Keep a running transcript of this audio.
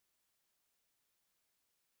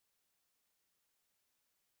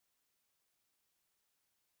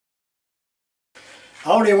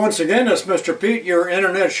Howdy once again, it's Mr. Pete, your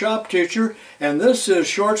internet shop teacher, and this is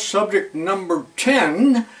short subject number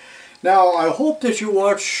 10. Now, I hope that you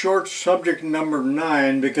watch short subject number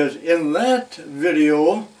 9, because in that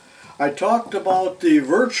video I talked about the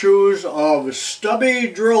virtues of stubby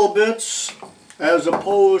drill bits as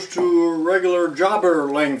opposed to regular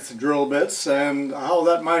jobber length drill bits and how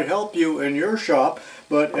that might help you in your shop.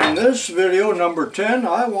 But in this video number 10,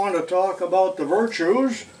 I want to talk about the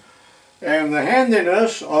virtues and the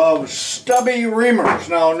handiness of stubby reamers.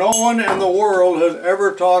 Now, no one in the world has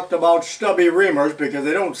ever talked about stubby reamers because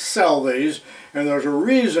they don't sell these, and there's a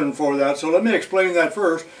reason for that. So let me explain that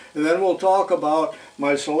first, and then we'll talk about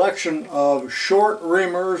my selection of short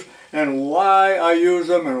reamers and why I use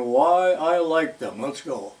them and why I like them. Let's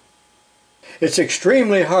go. It's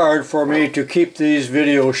extremely hard for me to keep these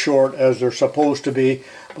videos short as they're supposed to be,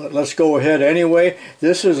 but let's go ahead anyway.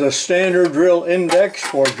 This is a standard drill index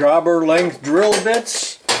for jobber length drill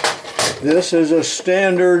bits. This is a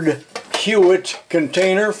standard Hewitt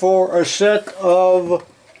container for a set of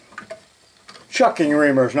chucking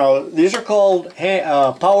reamers. Now, these are called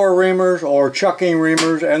power reamers or chucking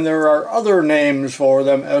reamers, and there are other names for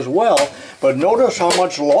them as well. But notice how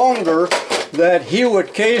much longer that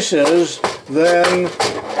Hewitt case is than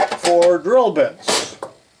for drill bits.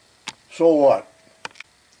 So what?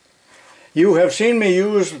 You have seen me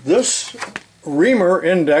use this reamer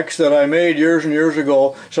index that I made years and years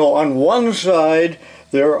ago. So on one side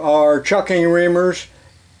there are chucking reamers,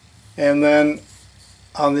 and then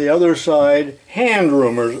on the other side hand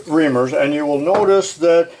reamers, and you will notice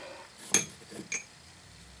that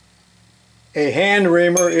a hand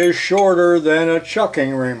reamer is shorter than a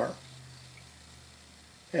chucking reamer,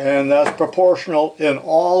 and that's proportional in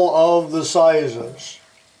all of the sizes.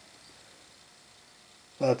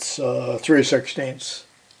 That's 3/16.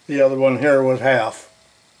 The other one here was half.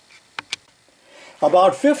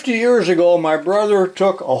 About 50 years ago, my brother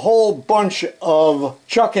took a whole bunch of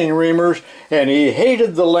chucking reamers, and he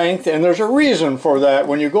hated the length, and there's a reason for that.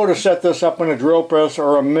 When you go to set this up in a drill press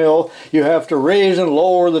or a mill, you have to raise and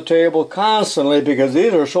lower the table constantly because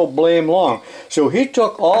these are so blame long. So he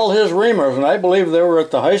took all his reamers, and I believe they were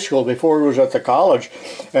at the high school before he was at the college,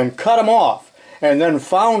 and cut them off. And then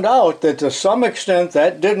found out that to some extent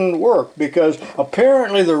that didn't work, because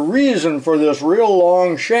apparently the reason for this real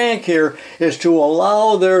long shank here is to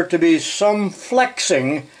allow there to be some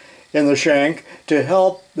flexing in the shank to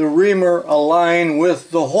help the reamer align with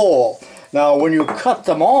the hole. Now, when you cut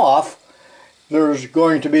them off, there's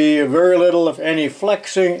going to be very little, if any,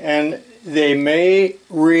 flexing, and they may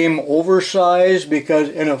ream oversized because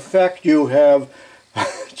in effect you have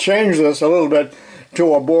changed this a little bit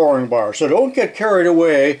to a boring bar. So don't get carried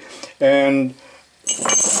away and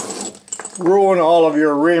ruin all of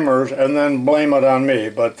your reamers and then blame it on me,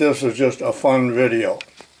 but this is just a fun video.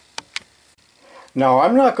 Now,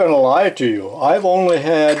 I'm not going to lie to you. I've only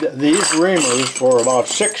had these reamers for about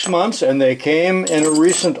 6 months, and they came in a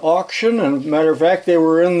recent auction, and matter of fact they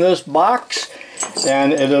were in this box,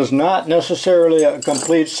 and it is not necessarily a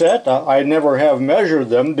complete set. I never have measured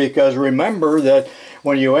them, because remember that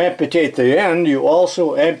when you amputate the end, you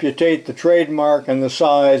also amputate the trademark and the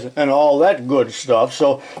size and all that good stuff.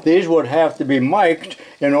 So these would have to be mic'd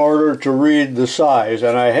in order to read the size.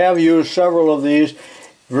 And I have used several of these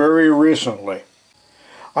very recently.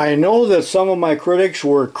 I know that some of my critics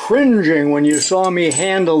were cringing when you saw me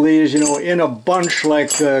handle these, you know, in a bunch like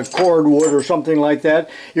cordwood or something like that.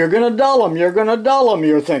 You're going to dull them, you're going to dull them.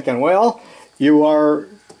 You're thinking, well, you are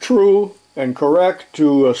true and correct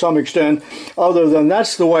to some extent, other than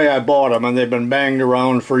that's the way I bought them, and they've been banged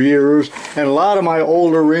around for years. And a lot of my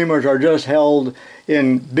older reamers are just held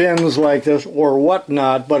in bins like this or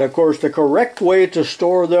whatnot, but of course the correct way to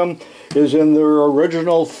store them is in their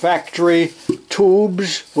original factory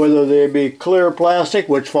tubes, whether they be clear plastic,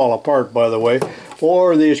 which fall apart by the way,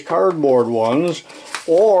 or these cardboard ones,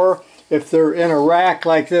 or if they're in a rack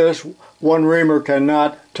like this, one reamer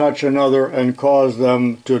cannot touch another and cause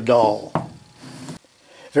them to dull.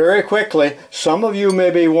 Very quickly, some of you may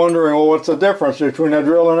be wondering, well, what's the difference between a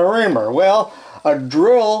drill and a reamer? Well, a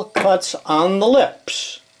drill cuts on the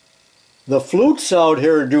lips. The flutes out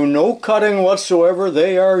here do no cutting whatsoever.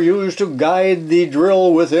 They are used to guide the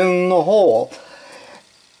drill within the hole.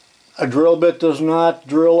 A drill bit does not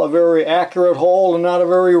drill a very accurate hole and not a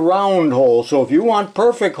very round hole. So if you want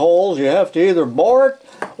perfect holes, you have to either bore it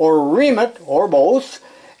or ream it, or both.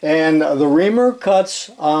 And the reamer cuts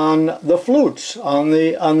on the flutes, on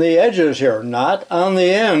the edges here, not on the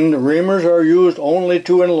end. Reamers are used only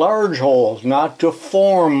to enlarge holes, not to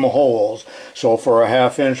form holes. So for a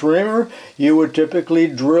 1/2 inch reamer, you would typically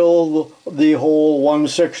drill the hole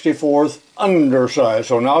 1/64 undersize.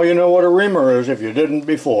 So now you know what a reamer is if you didn't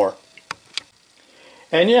before.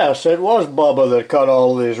 And yes, it was Bubba that cut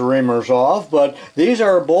all these reamers off, but these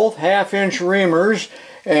are both 1/2 inch reamers.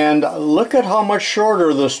 And look at how much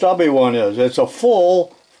shorter the stubby one is. It's a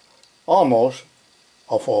full, almost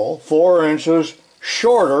a full, 4 inches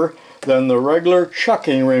shorter than the regular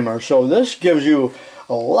chucking reamer. So this gives you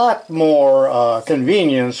a lot more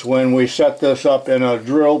convenience when we set this up in a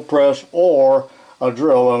drill press or a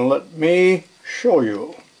drill. And let me show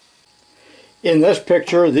you. In this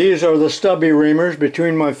picture, these are the stubby reamers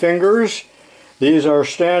between my fingers. These are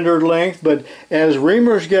standard length, but as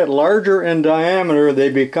reamers get larger in diameter, they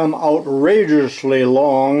become outrageously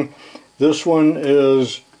long. This one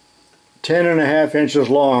is 10.5 inches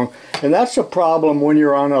long, and that's a problem when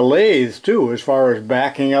you're on a lathe too, as far as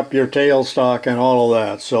backing up your tailstock and all of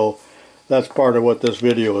that. So that's part of what this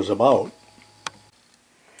video is about.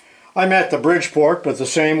 I'm at the Bridgeport, but the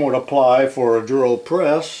same would apply for a drill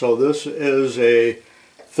press. So this is a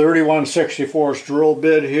 31/64 drill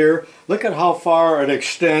bit here. Look at how far it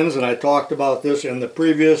extends, and I talked about this in the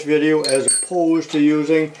previous video, as opposed to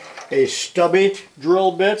using a stubby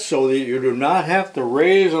drill bit, so that you do not have to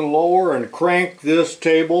raise and lower and crank this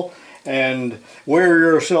table and wear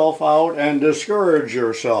yourself out and discourage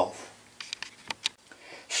yourself.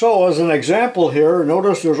 So as an example here,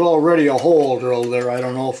 notice there's already a hole drilled there. I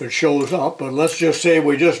don't know if it shows up, but let's just say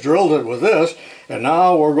we just drilled it with this, and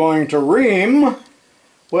now we're going to ream.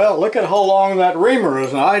 Well, look at how long that reamer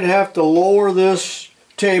is. Now, I'd have to lower this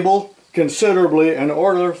table considerably in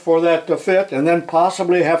order for that to fit, and then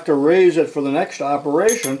possibly have to raise it for the next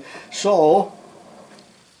operation. So,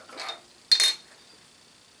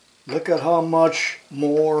 look at how much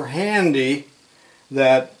more handy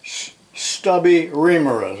that stubby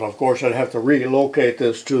reamer is. Of course, I'd have to relocate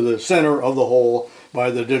this to the center of the hole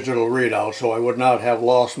by the digital readout, so I would not have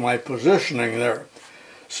lost my positioning there.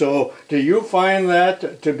 So, do you find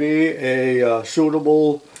that to be a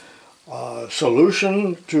suitable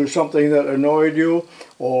solution to something that annoyed you?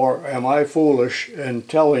 Or am I foolish in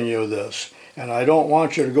telling you this? And I don't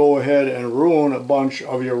want you to go ahead and ruin a bunch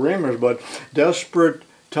of your reamers, but desperate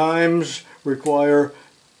times require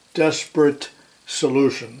desperate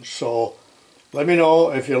solutions. So, let me know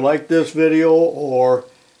if you like this video, or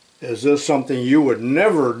is this something you would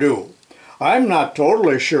never do? I'm not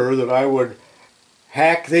totally sure that I would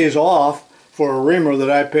hack these off for a reamer that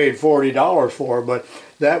I paid $40 for, but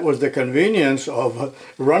that was the convenience of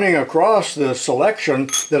running across this selection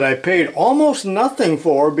that I paid almost nothing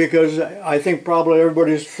for, because I think probably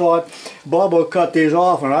everybody's thought, Bubba cut these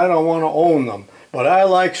off and I don't want to own them. But I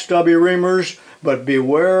like stubby reamers, but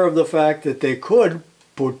beware of the fact that they could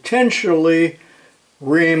potentially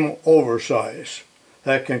ream oversize.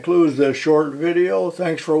 That concludes this short video.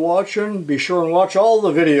 Thanks for watching. Be sure and watch all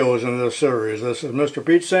the videos in this series. This is Mr.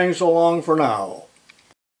 Pete saying so long for now.